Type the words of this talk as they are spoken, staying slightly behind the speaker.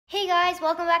Hey guys,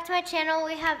 welcome back to my channel.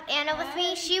 We have Anna with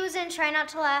me. She was in Try Not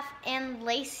to Laugh, and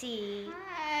Lacey,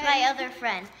 my other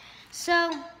friend.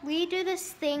 So we do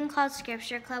this thing called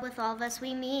Scripture Club with all of us.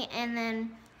 We meet and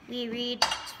then we read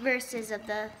verses of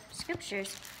the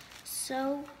scriptures.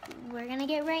 So we're gonna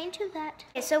get right into that.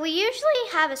 Okay, so we usually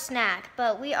have a snack,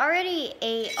 but we already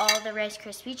ate all the Rice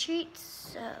Krispie treats.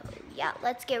 So yeah,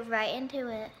 let's get right into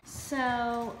it.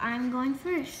 So I'm going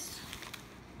first.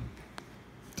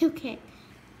 Okay.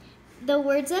 The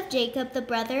words of Jacob, the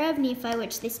brother of Nephi,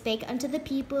 which they spake unto the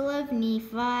people of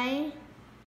Nephi.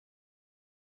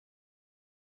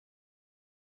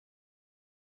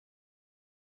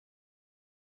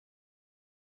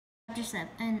 Chapter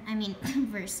 7,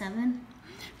 verse 7.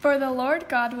 For the Lord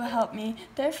God will help me,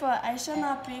 therefore I shall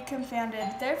not be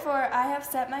confounded. Therefore I have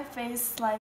set my face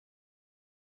like.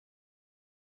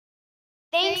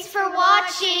 Thanks for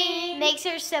watching. Make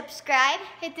sure to subscribe,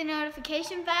 hit the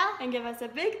notification bell, And give us a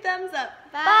big thumbs up.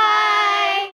 Bye.